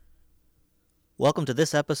Welcome to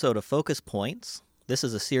this episode of Focus Points. This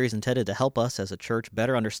is a series intended to help us as a church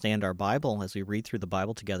better understand our Bible as we read through the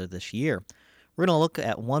Bible together this year. We're going to look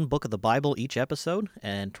at one book of the Bible each episode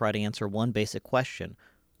and try to answer one basic question.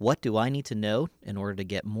 What do I need to know in order to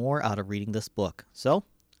get more out of reading this book? So,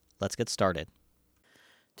 let's get started.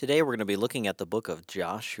 Today we're going to be looking at the book of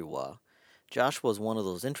Joshua. Joshua is one of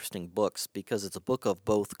those interesting books because it's a book of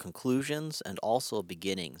both conclusions and also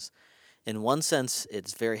beginnings. In one sense,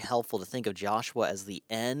 it's very helpful to think of Joshua as the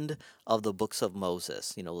end of the books of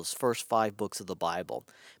Moses, those first 5 books of the Bible,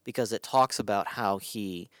 because it talks about how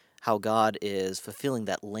God is fulfilling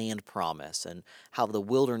that land promise and how the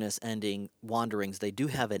wilderness ending wanderings, they do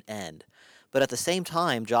have an end. But at the same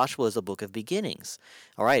time, Joshua is a book of beginnings.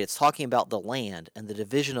 All right, it's talking about the land and the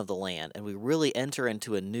division of the land, and we really enter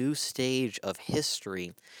into a new stage of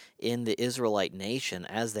history in the Israelite nation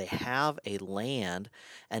as they have a land,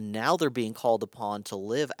 and now they're being called upon to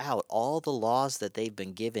live out all the laws that they've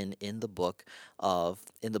been given in the books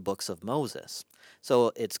of Moses.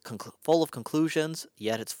 So it's full of conclusions,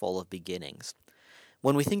 yet it's full of beginnings.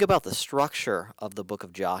 When we think about the structure of the book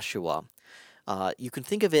of Joshua, you can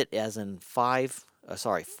think of it as in 4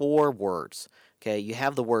 words. Okay, you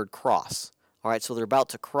have the word cross. All right, so they're about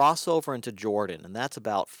to cross over into Jordan, and that's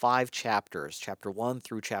about 5 chapters, chapter 1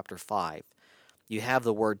 through chapter 5. You have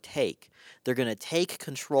the word take. They're going to take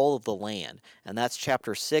control of the land, and that's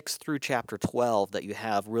chapter 6 through chapter 12 that you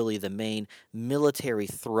have really the main military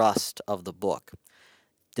thrust of the book.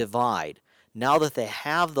 Divide. Now that they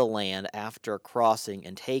have the land after crossing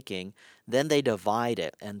and taking, then they divide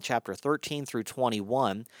it. And chapter 13 through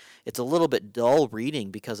 21, it's a little bit dull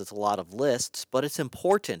reading because it's a lot of lists, but it's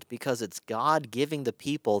important because it's God giving the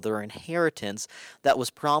people their inheritance that was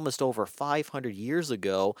promised over 500 years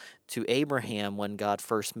ago to Abraham when God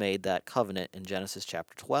first made that covenant in Genesis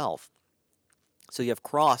chapter 12. So you have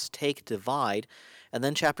cross, take, divide, and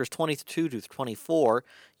then chapters 22 to 24,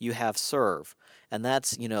 you have serve. And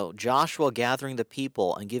that's, Joshua gathering the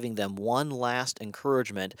people and giving them one last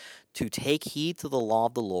encouragement to take heed to the law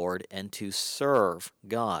of the Lord and to serve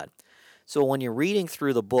God. So when you're reading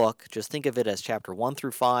through the book, just think of it as chapter 1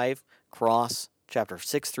 through 5, cross, chapter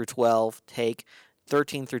 6 through 12, take,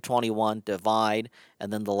 13 through 21, divide,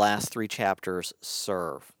 and then the last 3 chapters,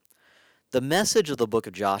 serve. The message of the book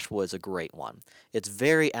of Joshua is a great one. It's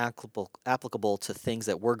very applicable to things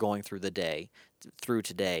that we're going through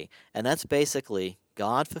today, and that's basically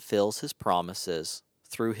God fulfills his promises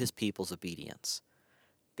through his people's obedience.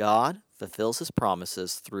 God fulfills his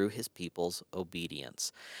promises through his people's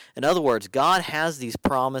obedience. In other words, God has these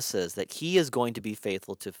promises that he is going to be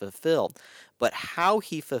faithful to fulfill, but how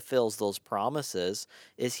he fulfills those promises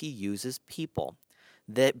is he uses people.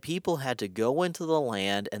 That people had to go into the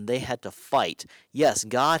land and they had to fight. Yes,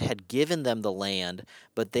 God had given them the land,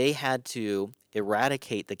 but they had to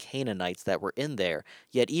eradicate the Canaanites that were in there.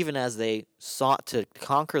 Yet even as they sought to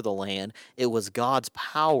conquer the land, it was God's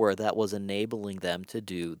power that was enabling them to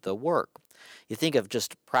do the work. You think of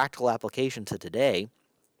just practical application to today.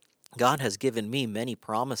 God has given me many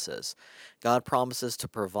promises. God promises to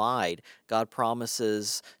provide. God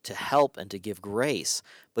promises to help and to give grace.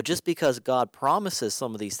 But just because God promises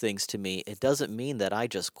some of these things to me, it doesn't mean that I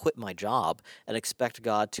just quit my job and expect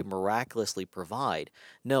God to miraculously provide.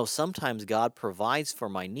 No, sometimes God provides for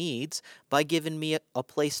my needs by giving me a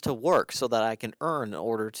place to work so that I can earn in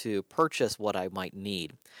order to purchase what I might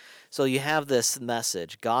need. So you have this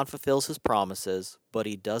message. God fulfills his promises, but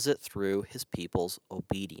he does it through his people's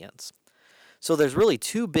obedience. So there's really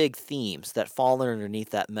 2 big themes that fall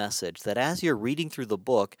underneath that message that as you're reading through the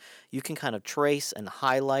book, you can kind of trace and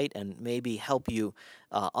highlight and maybe help you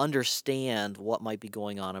understand what might be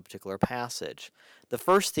going on in a particular passage. The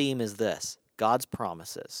first theme is this: God's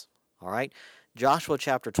promises. All right? Joshua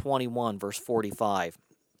chapter 21, verse 45.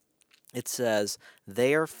 It says,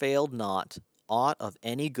 "There failed not aught of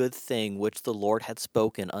any good thing which the Lord had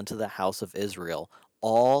spoken unto the house of Israel,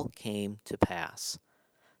 all came to pass."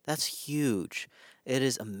 That's huge. It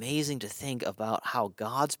is amazing to think about how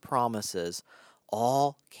God's promises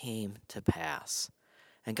all came to pass.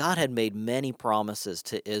 And God had made many promises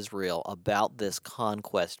to Israel about this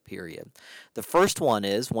conquest period. The first one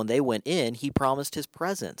is when they went in, he promised his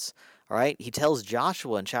presence. All right? He tells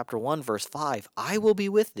Joshua in chapter 1, verse 5, "I will be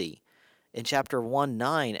with thee." In chapter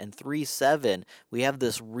 1:9 and 3:7, we have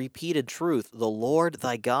this repeated truth: the Lord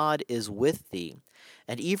thy God is with thee.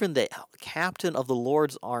 And even the captain of the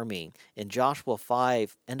Lord's army in Joshua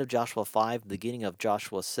 5, end of Joshua 5, beginning of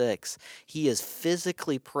Joshua 6, he is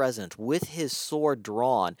physically present with his sword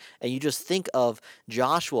drawn. And you just think of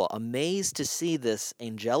Joshua amazed to see this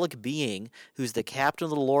angelic being who's the captain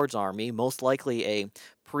of the Lord's army, most likely a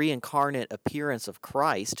pre-incarnate appearance of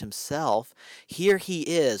Christ himself, here he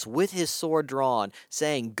is with his sword drawn,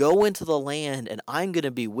 saying, "Go into the land and I'm going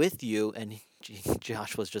to be with you." And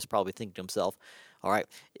Joshua's just probably thinking to himself, all right,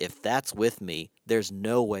 if that's with me, there's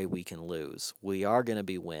no way we can lose. We are going to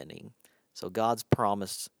be winning. So God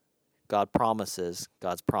promised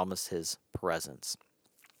his presence.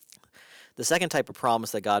 The second type of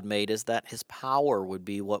promise that God made is that his power would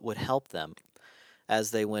be what would help them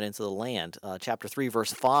as they went into the land. Chapter 3,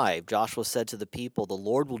 verse 5, Joshua said to the people, "The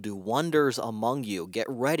Lord will do wonders among you. Get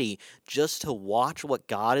ready just to watch what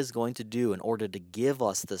God is going to do in order to give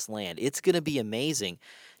us this land. It's going to be amazing."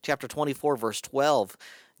 Chapter 24, verse 12,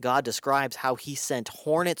 God describes how he sent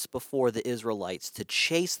hornets before the Israelites to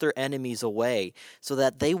chase their enemies away so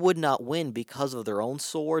that they would not win because of their own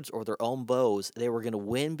swords or their own bows. They were going to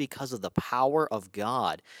win because of the power of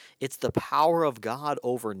God. It's the power of God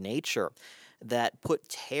over nature that put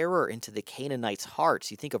terror into the Canaanites' hearts.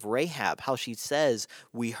 You think of Rahab, how she says,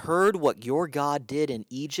 "We heard what your God did in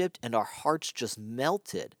Egypt, and our hearts just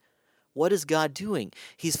melted." What is God doing?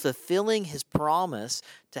 He's fulfilling his promise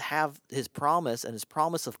to have his promise and his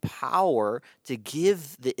promise of power to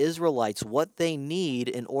give the Israelites what they need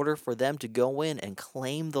in order for them to go in and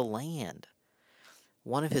claim the land.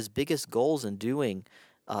 One of his biggest goals in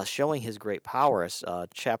showing his great power, as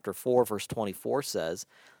chapter 4, verse 24 says,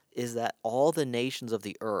 is that all the nations of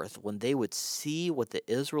the earth, when they would see what the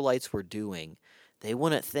Israelites were doing, they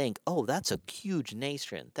wouldn't think, "Oh, that's a huge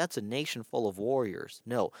nation. That's a nation full of warriors."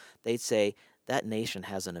 No, they'd say, "That nation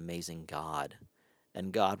has an amazing God."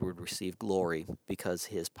 And God would receive glory because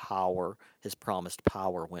his promised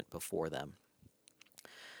power went before them.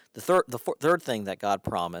 The third thing that God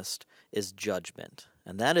promised is judgment.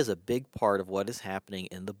 And that is a big part of what is happening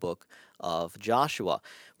in the book of Joshua.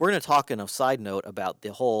 We're going to talk in a side note about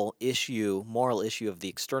the whole moral issue of the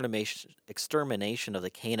extermination of the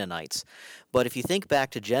Canaanites. But if you think back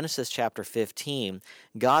to Genesis chapter 15,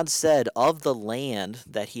 God said of the land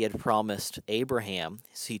that he had promised Abraham,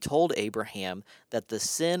 he told Abraham that the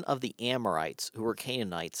sin of the Amorites, who were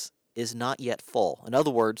Canaanites, is not yet full. In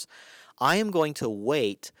other words, I am going to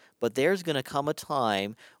wait, but there's going to come a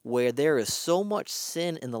time where there is so much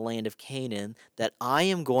sin in the land of Canaan that I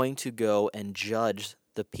am going to go and judge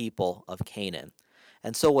the people of Canaan.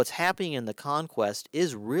 And so what's happening in the conquest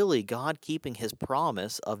is really God keeping his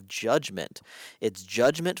promise of judgment. It's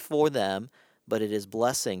judgment for them, but it is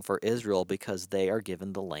blessing for Israel because they are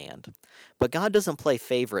given the land. But God doesn't play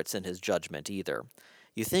favorites in his judgment either.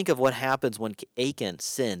 You think of what happens when Achan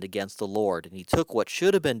sinned against the Lord, and he took what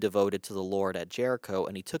should have been devoted to the Lord at Jericho,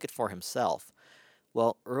 and he took it for himself.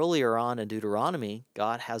 Well, earlier on in Deuteronomy,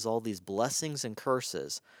 God has all these blessings and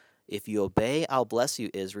curses. If you obey, I'll bless you,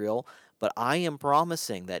 Israel, but I am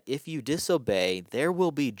promising that if you disobey, there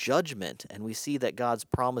will be judgment, and we see that God's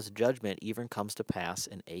promised judgment even comes to pass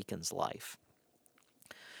in Achan's life.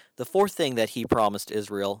 The fourth thing that he promised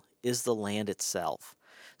Israel is the land itself.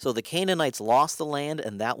 So the Canaanites lost the land,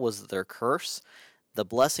 and that was their curse. The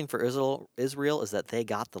blessing for Israel is that they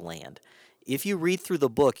got the land. If you read through the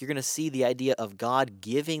book, you're going to see the idea of God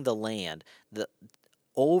giving the land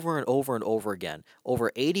over and over and over again.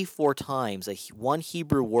 Over 84 times, one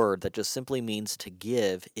Hebrew word that just simply means to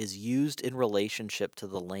give is used in relationship to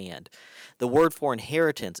the land. The word for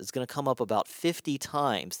inheritance is going to come up about 50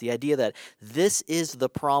 times. The idea that this is the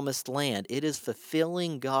promised land. It is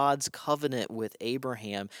fulfilling God's covenant with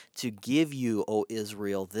Abraham to give you, O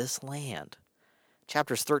Israel, this land.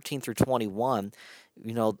 Chapters 13 through 21,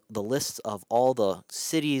 the lists of all the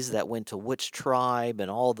cities that went to which tribe and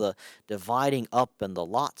all the dividing up and the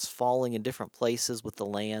lots falling in different places with the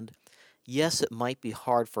land. Yes, it might be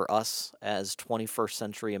hard for us as 21st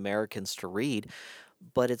century Americans to read,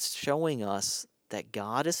 but it's showing us that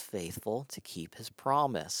God is faithful to keep his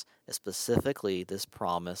promise, specifically this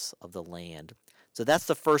promise of the land. So that's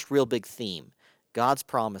the first real big theme. God's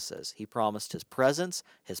promises. He promised his presence,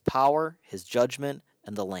 his power, his judgment,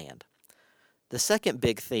 and the land. The second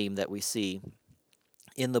big theme that we see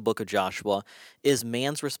in the book of Joshua is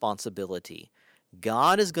man's responsibility.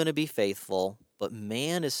 God is going to be faithful, but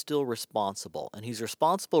man is still responsible, and he's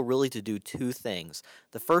responsible really to do two things.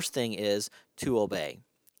 The first thing is to obey.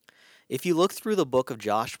 If you look through the book of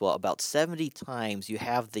Joshua, about 70 times you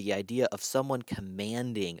have the idea of someone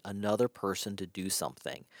commanding another person to do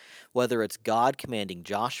something. Whether it's God commanding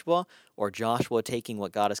Joshua, or Joshua taking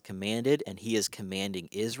what God has commanded and he is commanding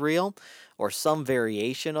Israel, or some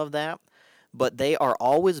variation of that. but they are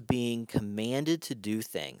always being commanded to do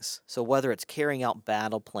things. So whether it's carrying out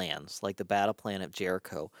battle plans, like the battle plan at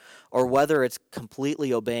Jericho, or whether it's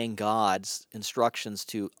completely obeying God's instructions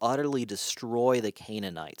to utterly destroy the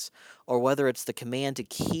Canaanites, or whether it's the command to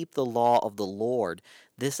keep the law of the Lord,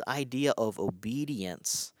 this idea of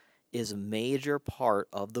obedience is a major part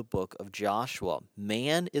of the book of Joshua.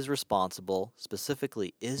 Man is responsible,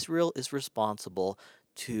 specifically Israel is responsible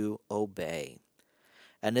to obey.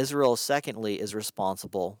 And Israel, secondly, is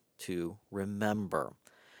responsible to remember.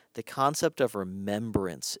 The concept of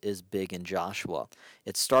remembrance is big in Joshua.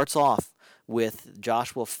 It starts off with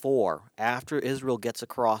Joshua 4. After Israel gets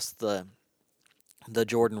across the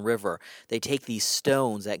Jordan River, they take these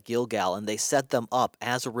stones at Gilgal and they set them up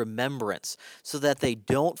as a remembrance so that they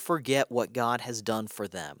don't forget what God has done for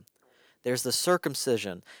them. There's the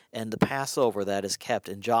circumcision and the Passover that is kept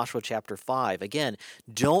in Joshua chapter 5. Again,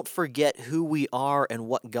 don't forget who we are and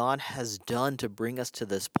what God has done to bring us to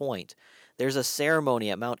this point. There's a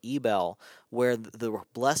ceremony at Mount Ebal where the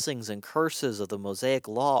blessings and curses of the Mosaic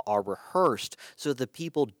Law are rehearsed so the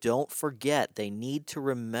people don't forget. They need to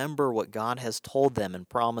remember what God has told them and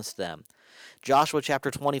promised them. Joshua chapter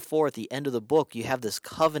 24, at the end of the book, you have this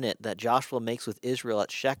covenant that Joshua makes with Israel at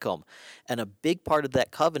Shechem. And a big part of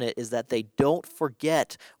that covenant is that they don't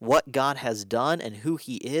forget what God has done and who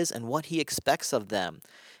he is and what he expects of them.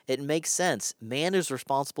 It makes sense. Man is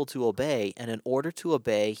responsible to obey, and in order to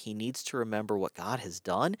obey, he needs to remember what God has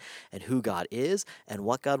done and who God is and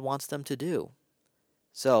what God wants them to do.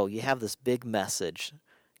 So you have this big message.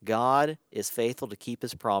 God is faithful to keep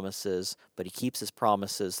his promises, but he keeps his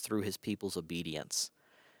promises through his people's obedience.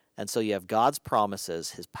 And so you have God's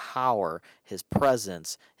promises, his power, his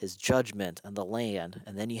presence, his judgment, and the land,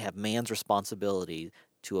 and then you have man's responsibility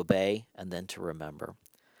to obey and then to remember.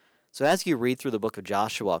 So as you read through the book of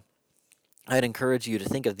Joshua, I'd encourage you to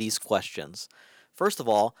think of these questions. First of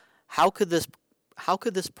all, how could this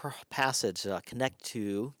passage connect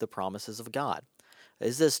to the promises of God?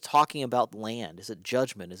 Is this talking about land? Is it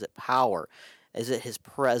judgment? Is it power? Is it his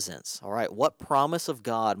presence? All right, what promise of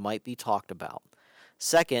God might be talked about?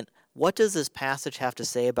 Second, what does this passage have to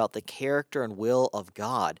say about the character and will of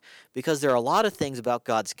God? Because there are a lot of things about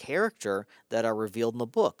God's character that are revealed in the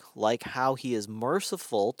book, like how he is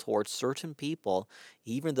merciful towards certain people,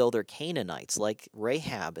 even though they're Canaanites, like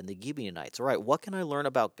Rahab and the Gibeonites. All right, what can I learn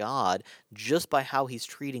about God just by how he's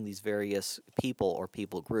treating these various people or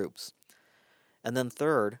people groups? And then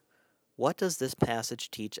third, what does this passage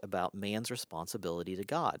teach about man's responsibility to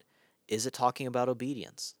God? Is it talking about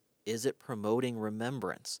obedience? Is it promoting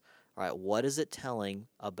remembrance? All right, what is it telling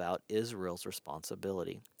about Israel's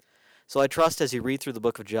responsibility? So I trust as you read through the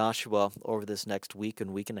book of Joshua over this next week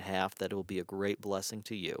and week and a half that it will be a great blessing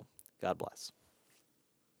to you. God bless.